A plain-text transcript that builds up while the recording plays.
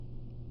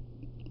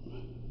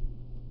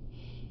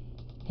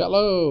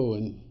Hello,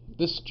 and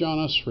this is John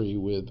Usry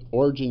with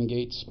Origin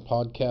Gates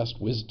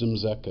podcast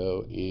Wisdom's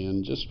Echo,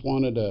 and just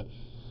wanted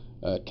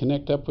to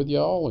connect up with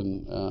y'all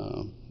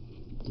and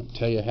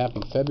tell you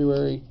happy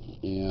February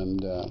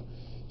and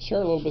share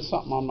a little bit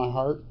something on my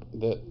heart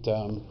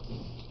that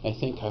I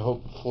think,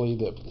 hopefully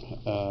that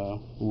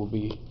will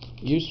be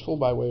useful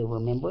by way of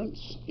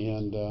remembrance.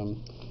 And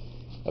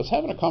I was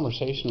having a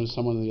conversation with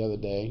someone the other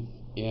day,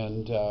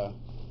 and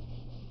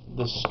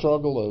the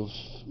struggle of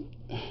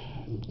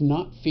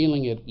not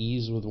feeling at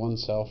ease with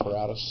oneself or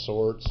out of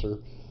sorts or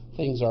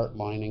things aren't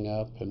lining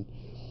up, and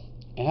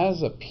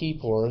as a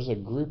people or as a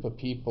group of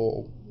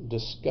people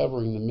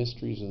discovering the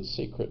mysteries and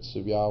secrets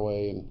of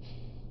Yahweh. And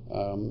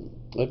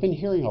I've been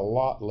hearing a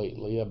lot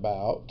lately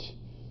about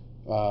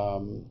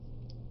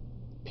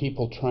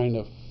people trying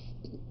to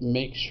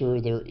make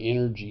sure their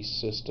energy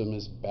system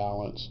is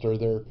balanced, or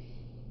they're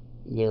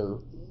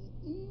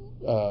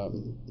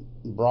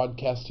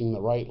broadcasting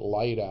the right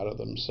light out of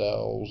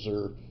themselves,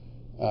 or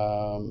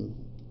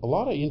a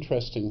lot of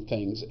interesting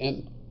things.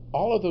 And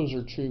all of those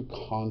are true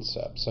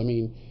concepts. I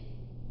mean,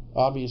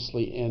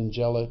 obviously,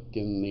 angelic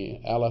and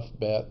the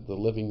Aleph-Bet, the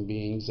living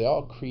beings, they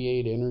all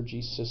create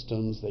energy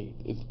systems.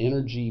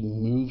 Energy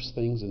moves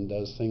things and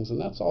does things,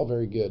 and that's all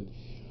very good.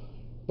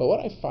 But what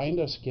I find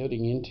us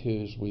getting into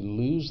is we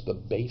lose the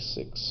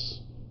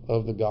basics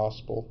of the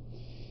gospel.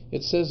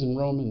 It says in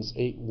Romans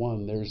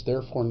 8:1, "There's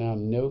therefore now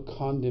no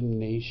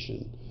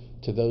condemnation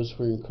to those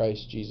who are in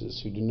Christ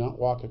Jesus, who do not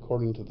walk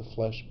according to the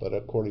flesh, but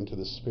according to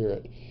the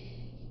Spirit."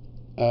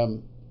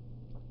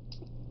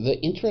 The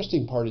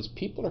interesting part is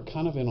people are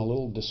kind of in a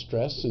little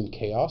distress and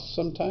chaos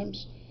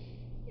sometimes,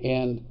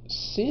 and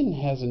sin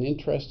has an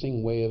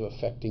interesting way of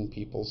affecting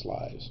people's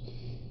lives.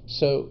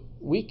 So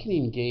we can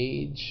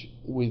engage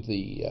with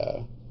the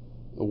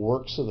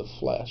works of the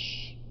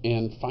flesh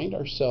and find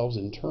ourselves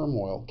in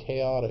turmoil,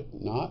 chaotic,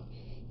 not,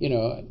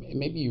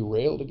 maybe you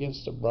railed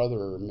against a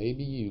brother, or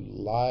maybe you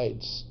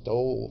lied,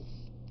 stole,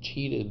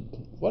 cheated,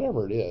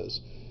 whatever it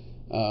is.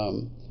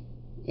 And,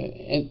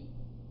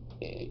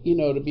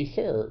 to be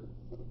fair,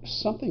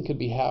 something could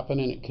be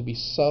happening. It could be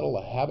subtle,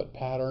 a habit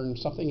pattern,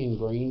 something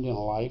ingrained in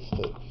a life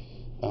that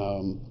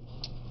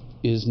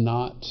is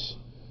not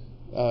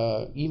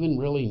even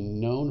really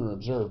known or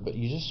observed, but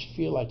you just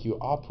feel like you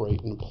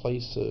operate in a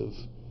place of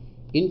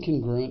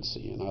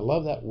incongruency. And I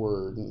love that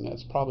word, and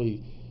that's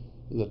probably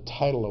the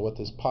title of what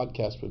this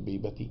podcast would be,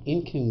 but the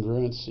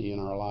incongruency in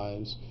our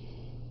lives.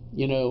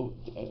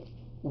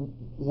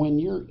 When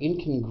you're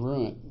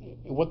incongruent,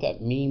 what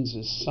that means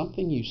is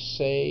something you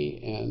say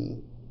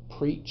and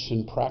preach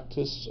and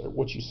practice, or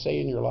what you say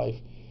in your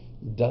life,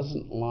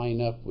 doesn't line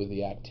up with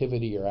the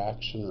activity or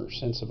action or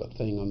sense of a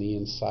thing on the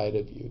inside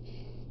of you.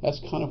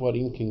 That's kind of what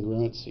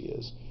incongruency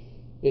is.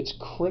 It's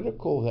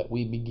critical that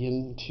we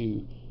begin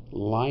to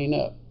line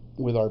up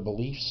with our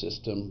belief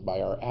system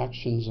by our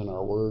actions and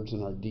our words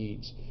and our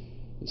deeds.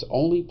 It's the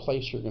only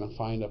place you're going to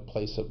find a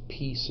place of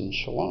peace and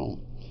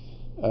shalom.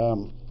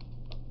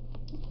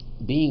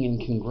 Being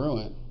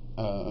incongruent,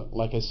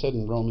 like I said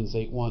in Romans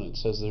 8:1, it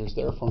says, "There's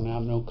therefore now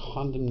no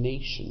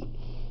condemnation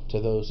to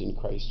those in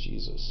Christ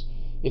Jesus."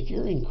 If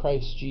you're in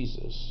Christ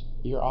Jesus,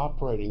 you're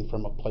operating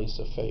from a place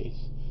of faith.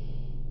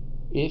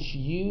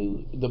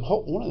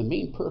 One of the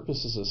main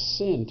purposes of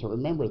sin, to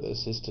remember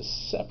this, is to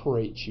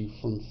separate you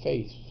from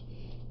faith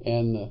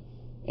and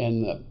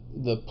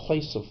the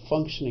place of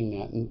functioning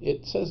that. And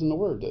it says in the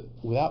Word that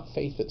without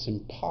faith it's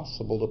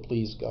impossible to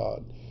please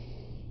God.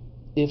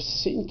 If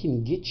sin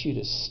can get you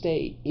to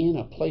stay in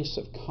a place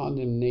of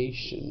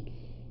condemnation,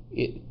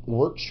 it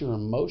works your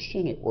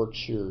emotion, it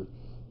works your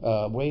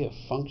way of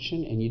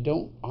function, and you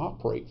don't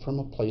operate from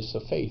a place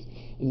of faith.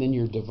 And then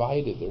you're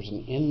divided. There's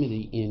an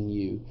enmity in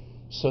you,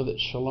 so that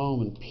shalom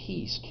and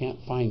peace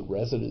can't find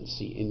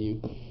residency in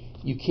you.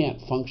 You can't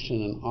function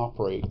and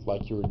operate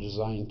like you were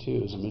designed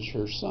to as a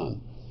mature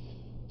son.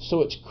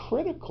 So it's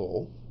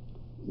critical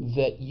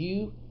that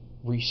you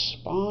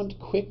respond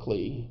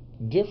quickly,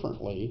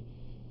 differently,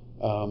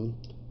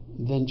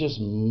 than just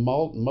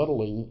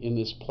muddling in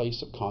this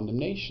place of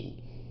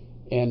condemnation.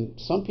 And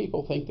some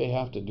people think they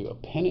have to do a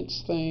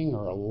penance thing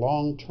or a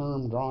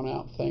long-term,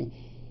 drawn-out thing.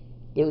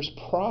 There's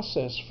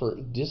process for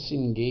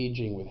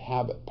disengaging with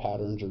habit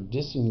patterns or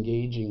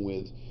disengaging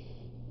with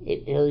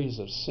areas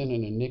of sin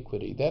and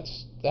iniquity.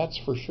 That's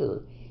for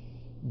sure.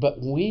 But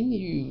when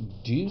you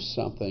do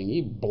something,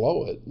 you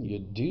blow it, you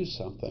do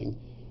something,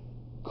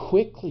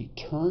 quickly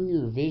turn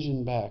your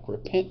vision back.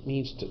 Repent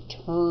means to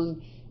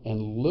turn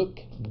and look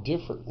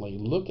differently,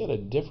 look at a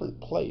different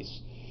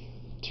place.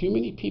 Too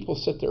many people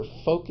sit there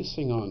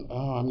focusing on,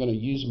 I'm going to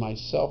use my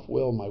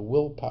self-will, my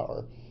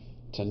willpower,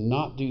 to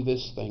not do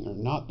this thing or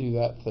not do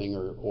that thing,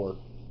 or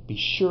be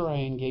sure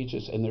I engage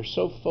this. And they're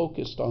so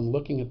focused on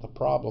looking at the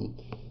problem,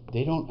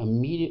 they don't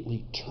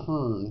immediately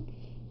turn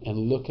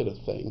and look at a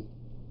thing.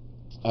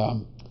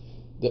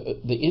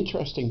 The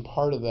interesting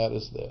part of that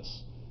is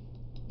this.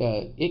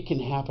 It can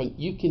happen.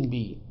 You can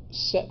be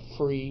set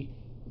free,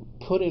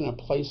 put in a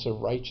place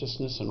of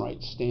righteousness and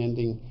right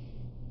standing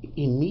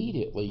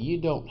immediately. You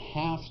don't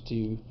have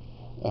to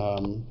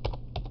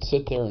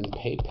sit there and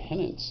pay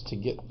penance to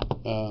get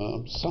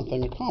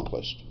something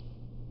accomplished.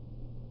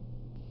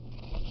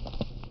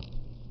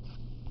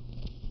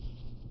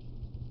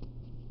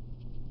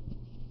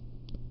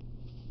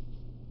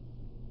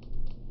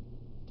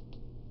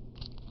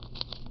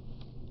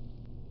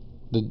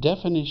 The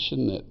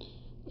definition that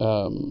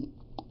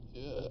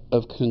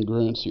of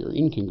congruency or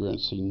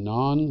incongruency,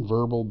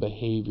 non-verbal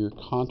behavior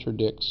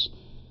contradicts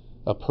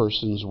a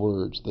person's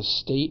words. The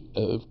state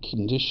of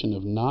condition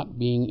of not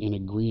being in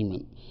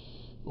agreement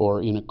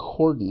or in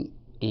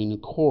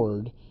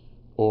accord,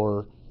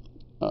 or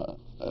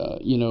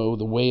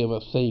the way of a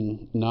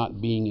thing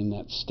not being in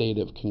that state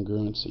of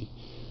congruency.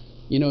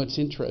 It's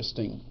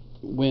interesting.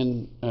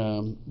 When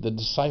the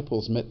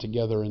disciples met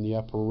together in the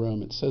upper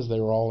room, it says they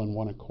were all in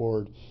one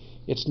accord.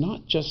 It's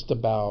not just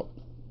about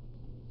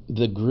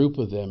the group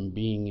of them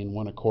being in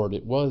one accord.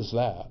 It was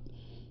that.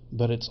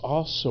 But it's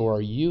also,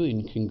 are you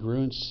in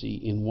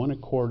congruency, in one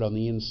accord on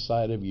the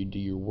inside of you? Do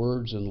your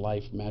words and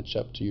life match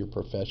up to your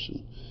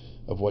profession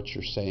of what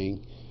you're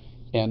saying?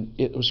 And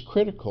it was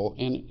critical,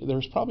 and there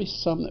was probably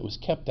some that was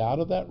kept out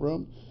of that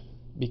room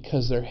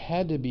because there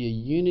had to be a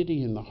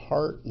unity in the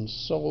heart and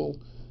soul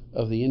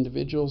of the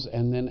individuals,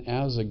 and then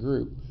as a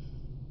group,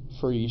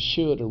 for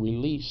Yeshua to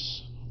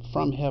release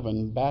from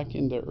heaven back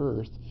into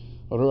earth,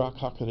 Ruach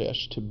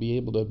HaKodesh, to be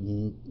able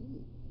to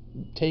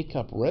take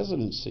up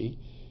residency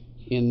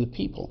in the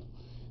people.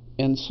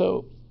 And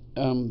so,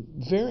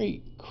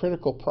 very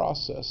critical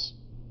process.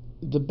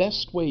 The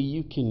best way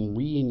you can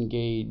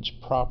re-engage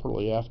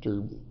properly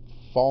after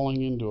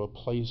falling into a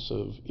place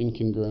of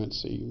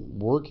incongruency,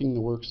 working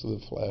the works of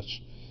the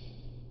flesh,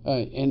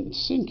 and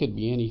sin could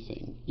be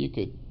anything. You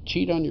could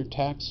cheat on your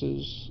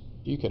taxes,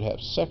 you could have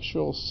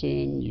sexual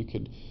sin, you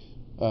could,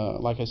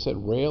 like I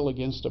said, rail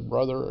against a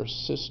brother or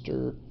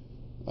sister,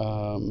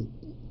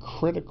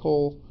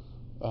 critical,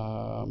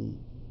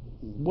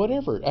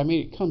 whatever. I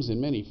mean, it comes in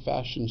many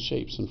fashions,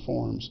 shapes, and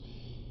forms.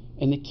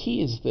 And the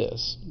key is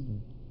this: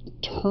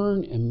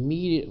 turn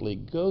immediately,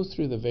 go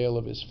through the veil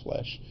of his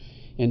flesh,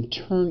 and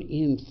turn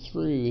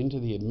into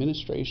the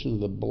administration of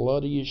the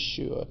blood of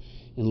Yeshua,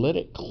 and let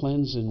it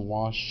cleanse and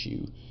wash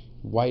you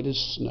white as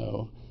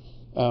snow.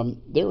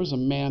 There was a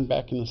man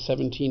back in the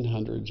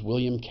 1700s,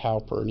 William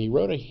Cowper, and he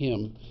wrote a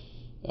hymn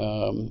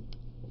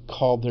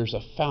called "There's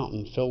a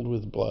Fountain Filled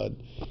with Blood."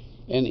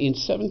 And in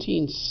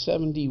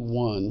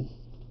 1771,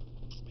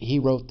 he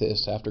wrote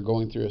this after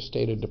going through a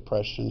state of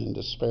depression and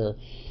despair.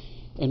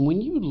 And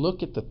when you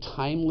look at the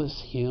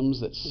timeless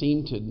hymns that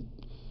seem to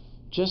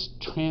just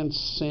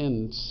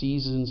transcend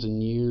seasons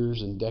and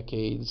years and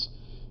decades,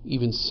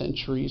 even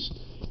centuries,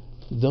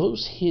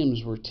 those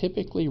hymns were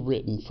typically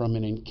written from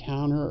an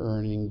encounter or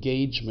an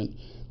engagement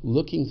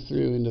looking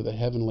through into the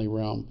heavenly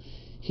realm.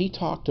 He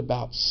talked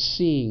about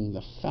seeing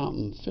the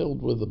fountain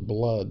filled with the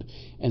blood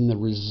and the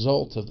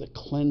result of the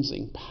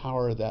cleansing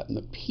power of that, and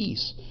the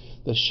peace,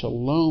 the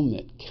shalom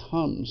that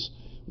comes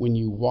when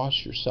you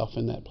wash yourself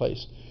in that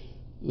place.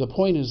 The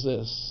point is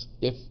this: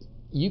 if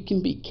you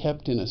can be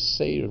kept in a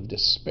state of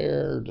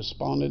despair,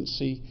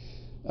 despondency,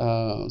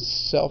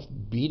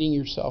 beating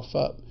yourself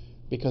up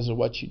because of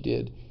what you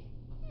did,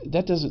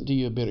 that doesn't do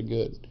you a bit of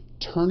good.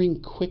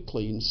 Turning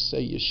quickly and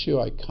say,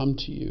 Yeshua, I come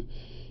to you.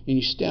 And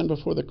you stand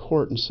before the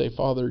court and say,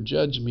 Father,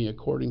 judge me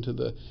according to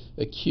the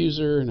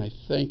accuser, and I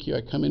thank you.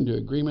 I come into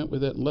agreement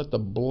with it, and let the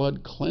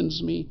blood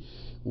cleanse me,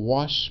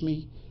 wash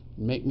me,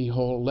 make me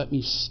whole. Let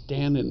me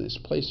stand in this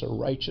place of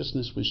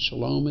righteousness with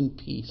shalom and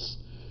peace,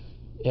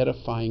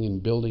 edifying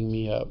and building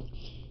me up.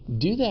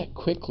 Do that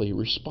quickly.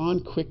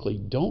 Respond quickly.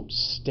 Don't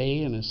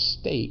stay in a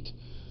state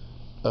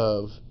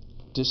of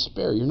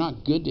despair. You're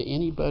not good to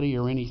anybody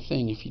or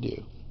anything if you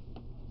do.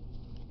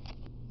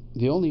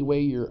 The only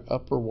way your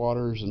upper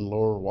waters and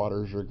lower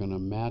waters are going to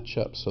match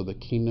up so the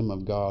kingdom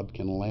of God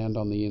can land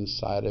on the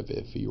inside of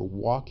it, if you're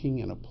walking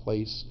in a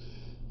place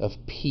of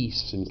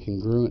peace and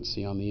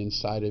congruency on the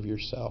inside of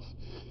yourself.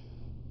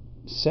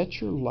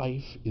 Set your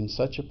life in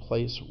such a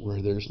place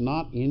where there's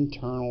not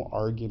internal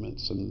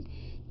arguments and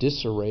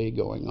disarray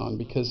going on,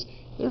 because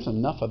there's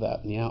enough of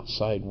that in the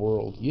outside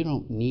world. You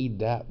don't need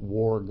that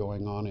war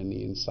going on in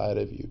the inside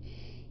of you.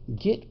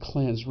 Get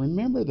cleansed.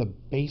 Remember the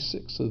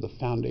basics of the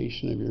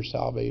foundation of your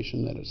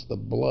salvation, that it's the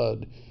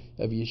blood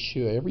of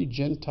Yeshua. Every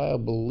Gentile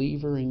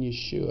believer in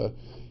Yeshua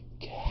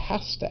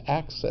has to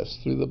access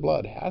through the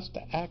blood, has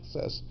to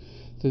access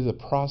through the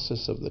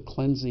process of the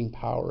cleansing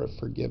power of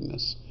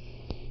forgiveness.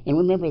 And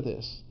remember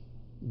this: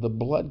 the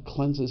blood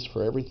cleanses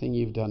for everything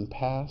you've done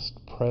past,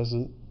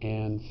 present,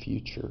 and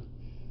future.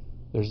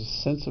 There's a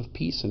sense of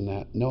peace in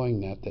that,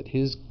 knowing that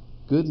his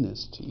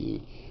goodness to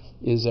you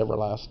is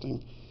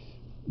everlasting.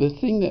 The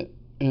thing that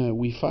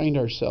we find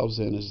ourselves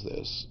in is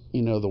this: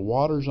 the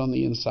waters on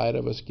the inside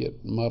of us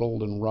get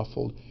muddled and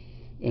ruffled,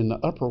 and the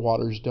upper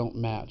waters don't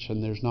match,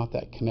 and there's not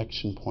that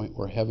connection point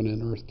where heaven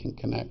and earth can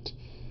connect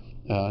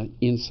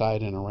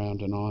inside and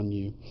around and on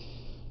you.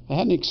 I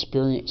had an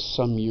experience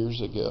some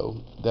years ago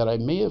that I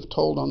may have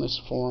told on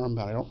this forum,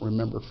 but I don't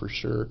remember for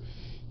sure,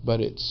 but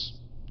it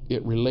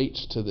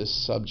relates to this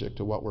subject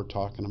of what we're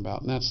talking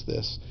about, and that's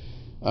this.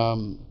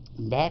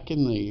 back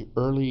in the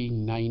early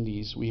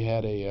 90s, we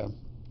had a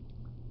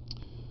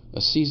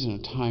season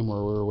of time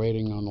where we were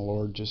waiting on the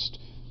Lord, just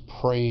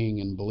praying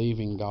and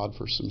believing God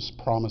for some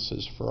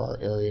promises for our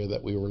area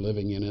that we were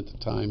living in at the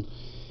time.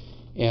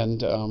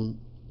 And,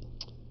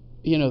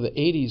 the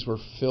 80s were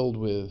filled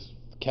with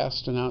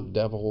casting out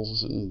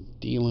devils and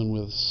dealing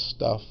with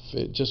stuff.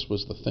 It just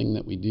was the thing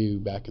that we do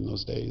back in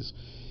those days.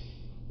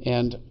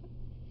 And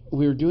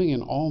we were doing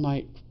an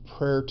all-night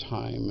prayer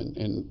time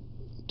and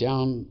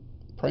down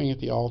praying at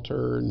the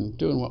altar and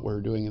doing what we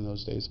were doing in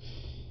those days.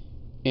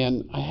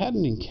 And I had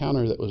an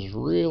encounter that was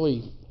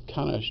really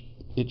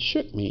it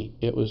shook me.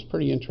 It was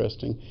pretty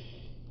interesting.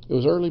 It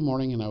was early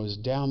morning and I was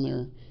down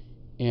there,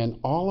 and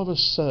all of a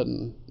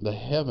sudden the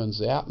heavens,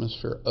 the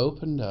atmosphere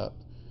opened up,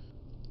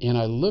 and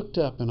I looked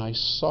up and I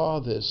saw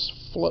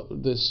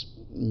this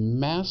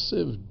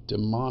massive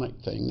demonic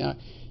thing. Now,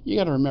 you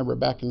got to remember,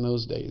 back in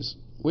those days,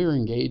 we were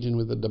engaging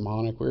with the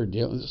demonic. We were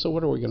dealing. So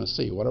what are we going to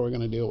see? What are we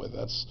going to deal with?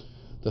 That's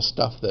the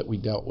stuff that we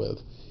dealt with.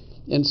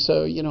 And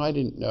so, I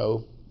didn't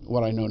know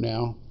what I know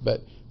now, but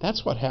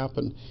that's what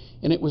happened.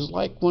 And it was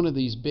like one of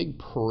these big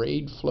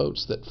parade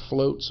floats that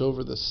floats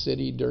over the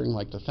city during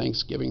like the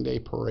Thanksgiving Day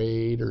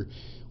parade or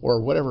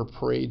whatever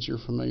parades you're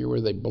familiar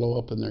with. They blow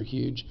up and they're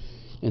huge.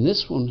 And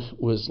this one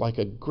was like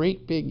a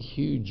great big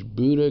huge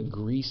Buddha,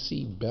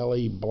 greasy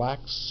belly, black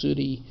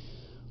sooty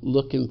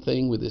looking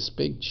thing with this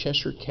big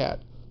Cheshire cat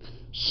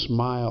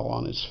smile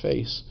on his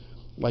face,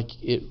 like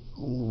it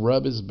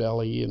rubbed his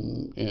belly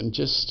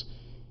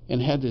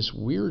and had this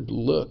weird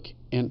look.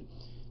 And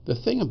the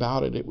thing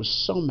about it, it was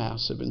so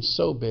massive and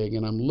so big,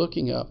 and I'm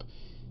looking up,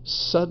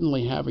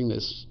 suddenly having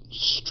this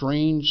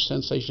strange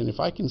sensation. If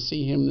I can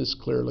see him this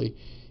clearly,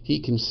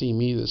 he can see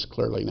me this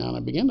clearly now. And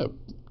I began to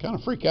kind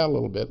of freak out a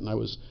little bit, and I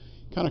was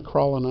kind of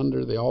crawling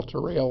under the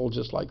altar rail,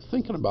 just like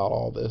thinking about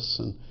all this.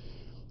 And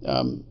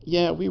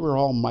we were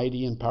all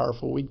mighty and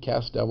powerful. We'd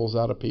cast devils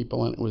out of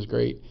people, and it was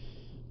great.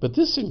 But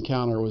this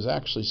encounter was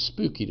actually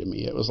spooky to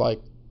me. It was like,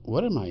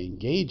 what am I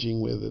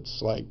engaging with?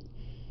 It's like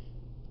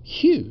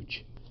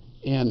huge.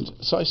 And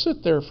so I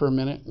sit there for a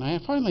minute, and I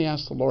finally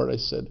asked the Lord, I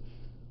said,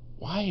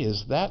 why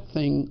is that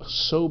thing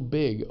so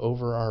big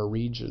over our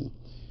region?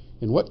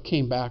 And what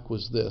came back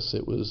was this.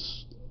 It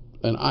was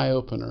an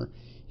eye-opener.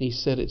 And he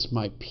said, it's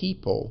my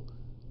people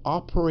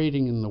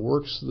operating in the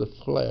works of the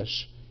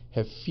flesh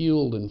have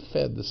fueled and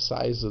fed the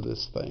size of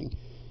this thing.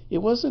 It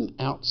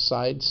wasn't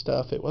outside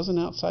stuff. It wasn't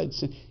outside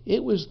sin.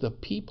 It was the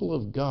people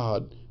of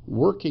God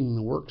working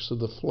the works of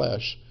the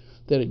flesh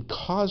that had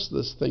caused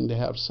this thing to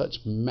have such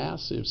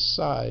massive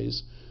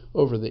size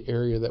over the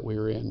area that we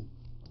were in.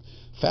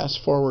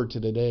 Fast forward to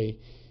today,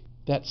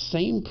 that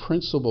same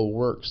principle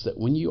works, that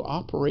when you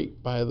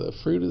operate by the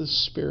fruit of the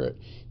Spirit,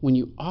 when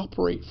you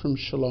operate from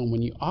shalom,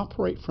 when you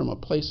operate from a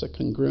place of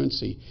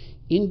congruency,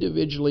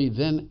 individually,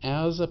 then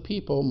as a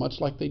people, much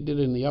like they did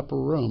in the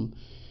upper room,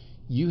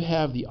 you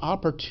have the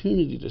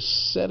opportunity to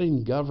set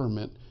in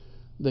government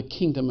the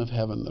kingdom of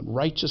heaven, the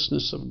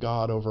righteousness of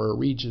God over a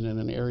region and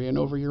an area and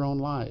over your own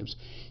lives.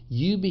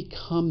 You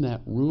become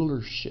that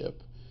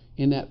rulership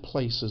in that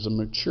place as a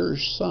mature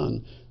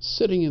son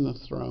sitting in the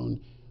throne,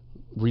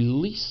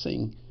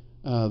 releasing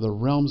the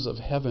realms of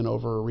heaven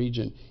over a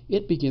region.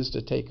 It begins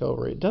to take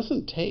over. It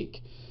doesn't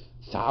take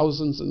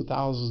thousands and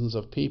thousands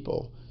of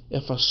people.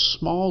 If a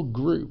small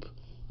group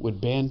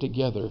would band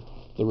together,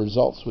 the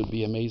results would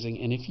be amazing.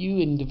 And if you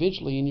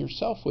individually and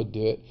yourself would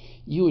do it,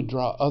 you would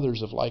draw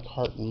others of like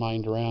heart and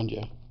mind around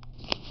you.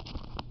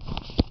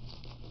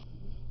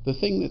 The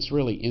thing that's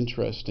really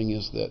interesting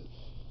is that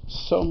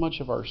so much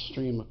of our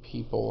stream of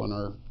people and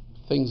our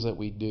things that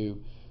we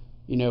do,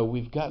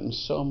 we've gotten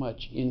so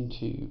much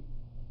into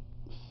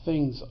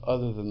things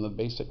other than the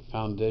basic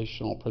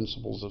foundational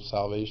principles of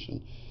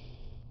salvation,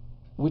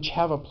 which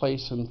have a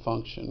place and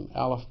function.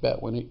 Aleph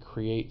Bet, when it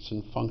creates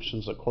and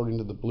functions according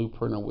to the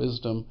blueprint of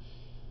wisdom,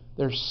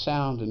 there's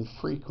sound and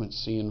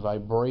frequency and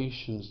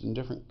vibrations and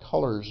different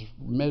colors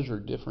measure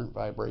different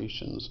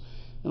vibrations.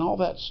 And all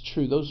that's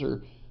true. Those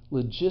are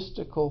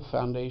logistical,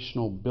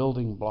 foundational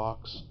building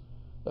blocks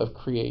of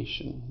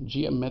creation,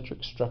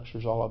 geometric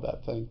structures, all of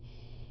that thing.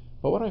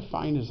 But what I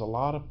find is a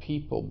lot of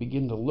people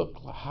begin to look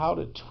how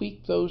to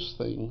tweak those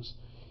things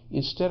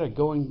instead of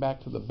going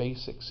back to the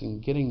basics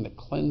and getting the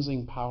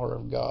cleansing power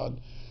of God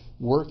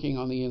working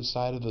on the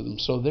inside of them.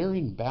 So they're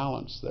in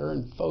balance, they're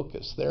in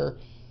focus, they're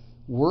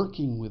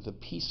working with the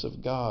peace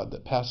of God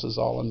that passes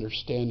all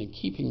understanding,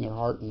 keeping their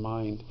heart and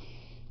mind.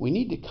 We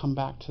need to come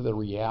back to the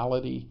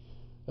reality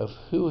of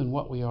who and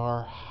what we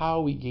are,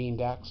 how we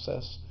gained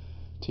access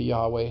to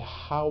Yahweh,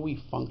 how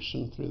we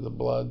function through the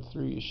blood,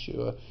 through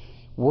Yeshua,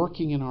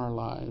 working in our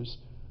lives,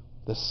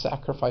 the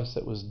sacrifice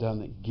that was done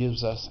that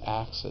gives us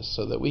access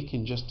so that we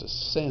can just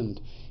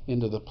ascend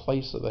into the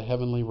place of the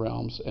heavenly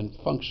realms and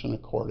function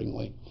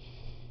accordingly.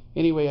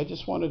 Anyway, I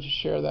just wanted to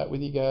share that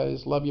with you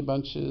guys. Love you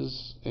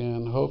bunches,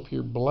 and hope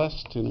you're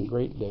blessed in a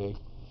great day.